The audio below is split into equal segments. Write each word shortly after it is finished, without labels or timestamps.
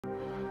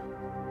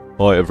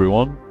Hi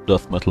everyone,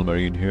 Death Metal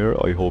Marine here.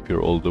 I hope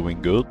you're all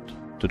doing good.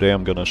 Today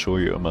I'm gonna show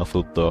you a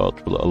method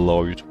that will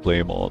allow you to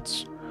play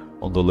mods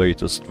on the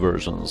latest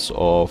versions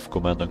of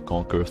Command &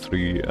 Conquer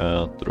 3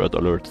 and Red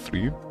Alert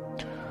 3.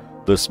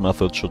 This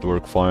method should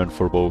work fine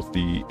for both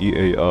the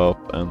EA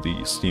app and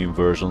the Steam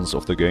versions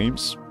of the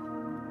games.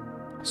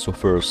 So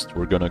first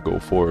we're gonna go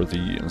for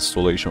the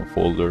installation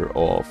folder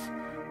of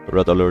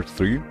Red Alert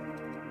 3.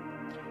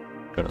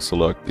 Gonna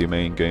select the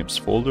main games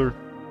folder,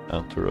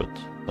 enter it,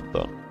 and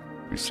then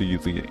we see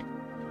the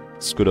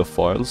SCUDA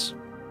files.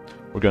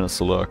 We're gonna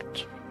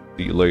select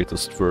the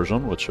latest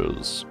version, which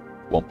is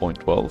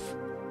 1.12.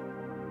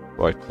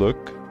 Right click,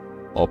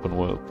 open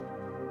with,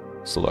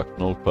 select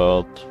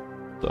Notepad,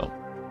 then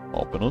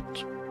open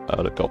it,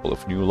 add a couple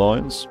of new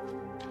lines.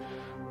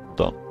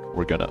 Then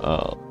we're gonna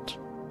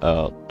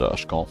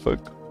add-config.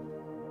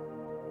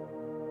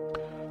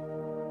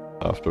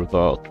 After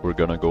that, we're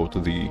gonna go to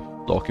the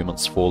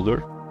documents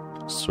folder,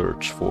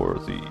 search for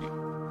the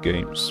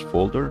games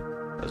folder.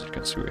 As you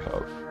can see, we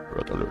have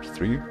Red Alert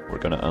 3. We're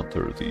gonna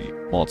enter the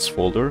mods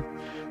folder,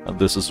 and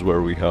this is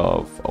where we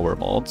have our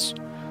mods.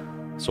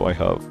 So I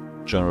have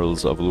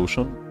General's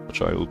Evolution,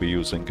 which I will be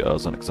using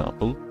as an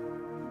example.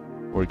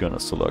 We're gonna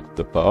select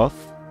the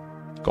path,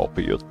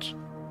 copy it,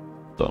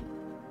 then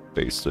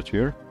paste it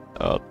here,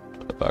 add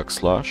a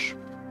backslash,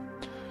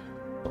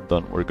 and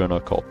then we're gonna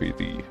copy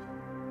the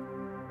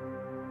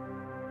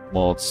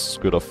mods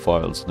SCUDA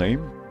file's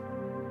name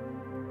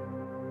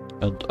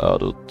and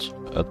add it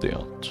at the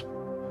end.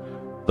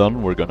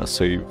 Then we're gonna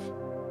save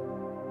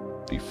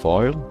the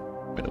file,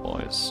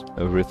 minimize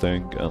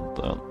everything, and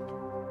then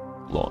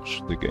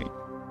launch the game.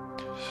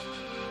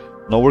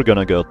 Now we're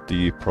gonna get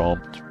the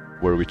prompt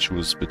where we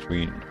choose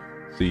between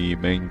the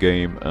main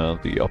game and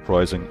the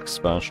Uprising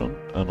expansion,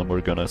 and then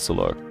we're gonna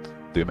select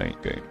the main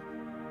game.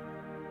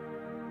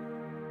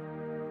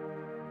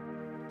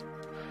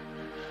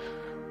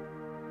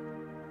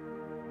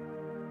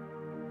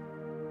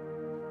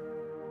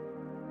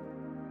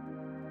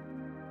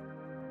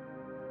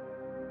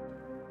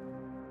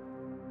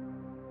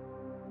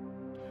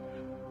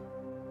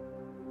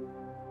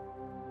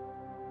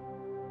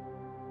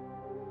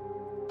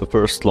 The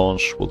first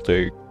launch will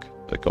take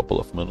a couple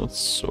of minutes,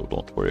 so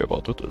don't worry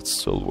about it, it's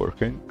still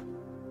working.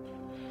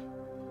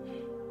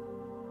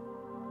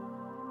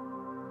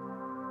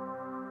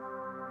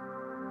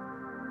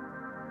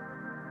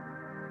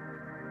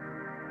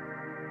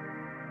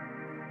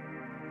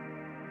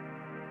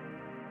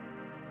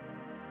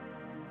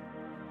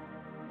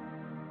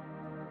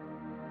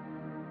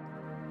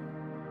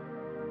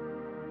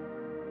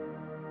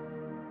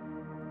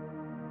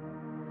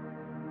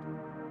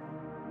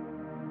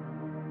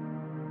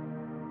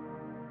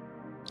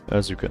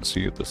 As you can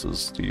see, this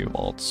is the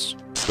mods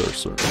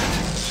cursor.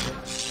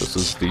 This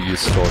is the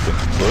starting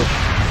clip.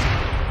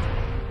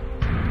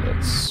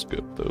 Let's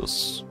skip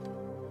this.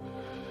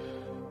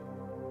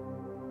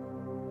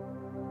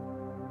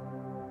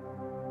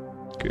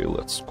 Okay,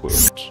 let's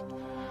quit.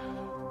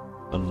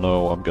 And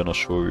now I'm gonna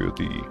show you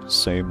the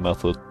same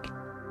method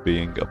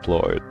being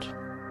applied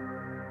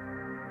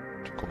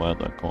to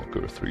Command &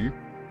 Conquer 3.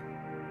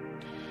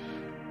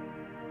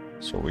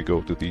 So we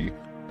go to the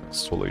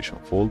installation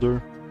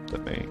folder, the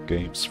main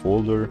games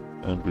folder,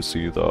 and we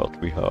see that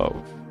we have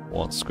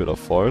one SCUDA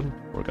file.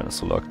 We're gonna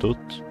select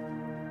it,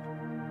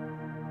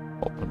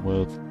 open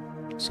with,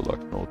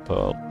 select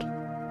Notepad,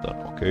 then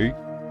OK,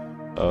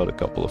 add a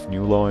couple of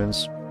new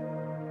lines,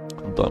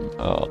 and then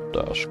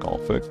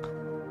add-config.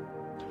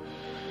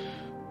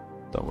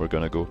 Then we're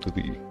gonna go to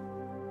the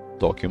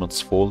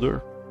documents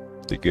folder,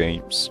 the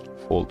games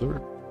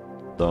folder,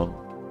 then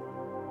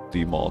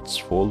the mods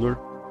folder,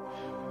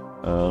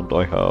 and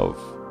I have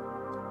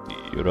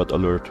the Red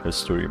Alert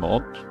history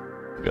mod.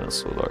 I'm gonna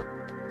select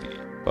the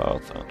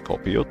path and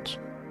copy it,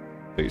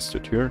 paste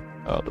it here,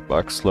 add a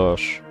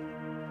backslash,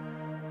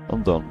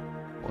 and then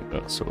we're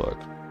gonna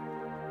select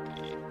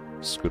the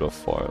SCUDA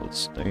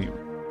file's name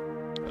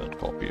and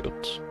copy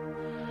it.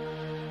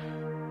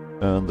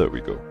 And there we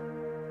go.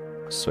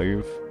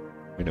 Save,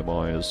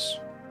 minimize,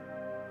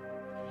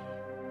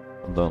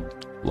 and then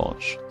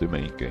launch the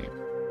main game.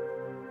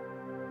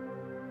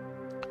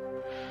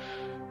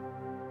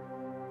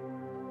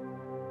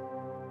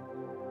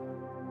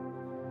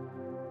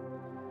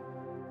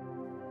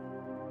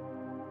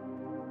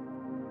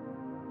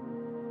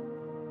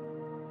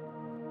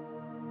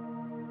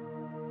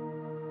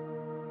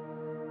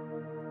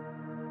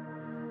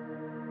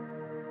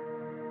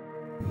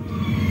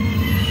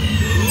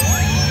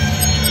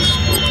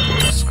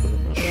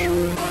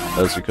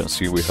 As you can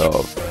see, we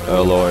have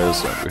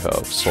allies and we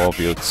have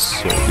Soviets,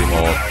 so the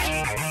mod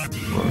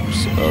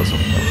works as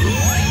intended.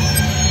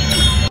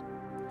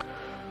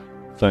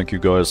 Thank you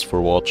guys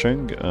for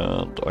watching,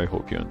 and I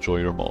hope you enjoy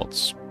your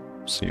mods.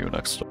 See you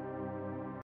next time.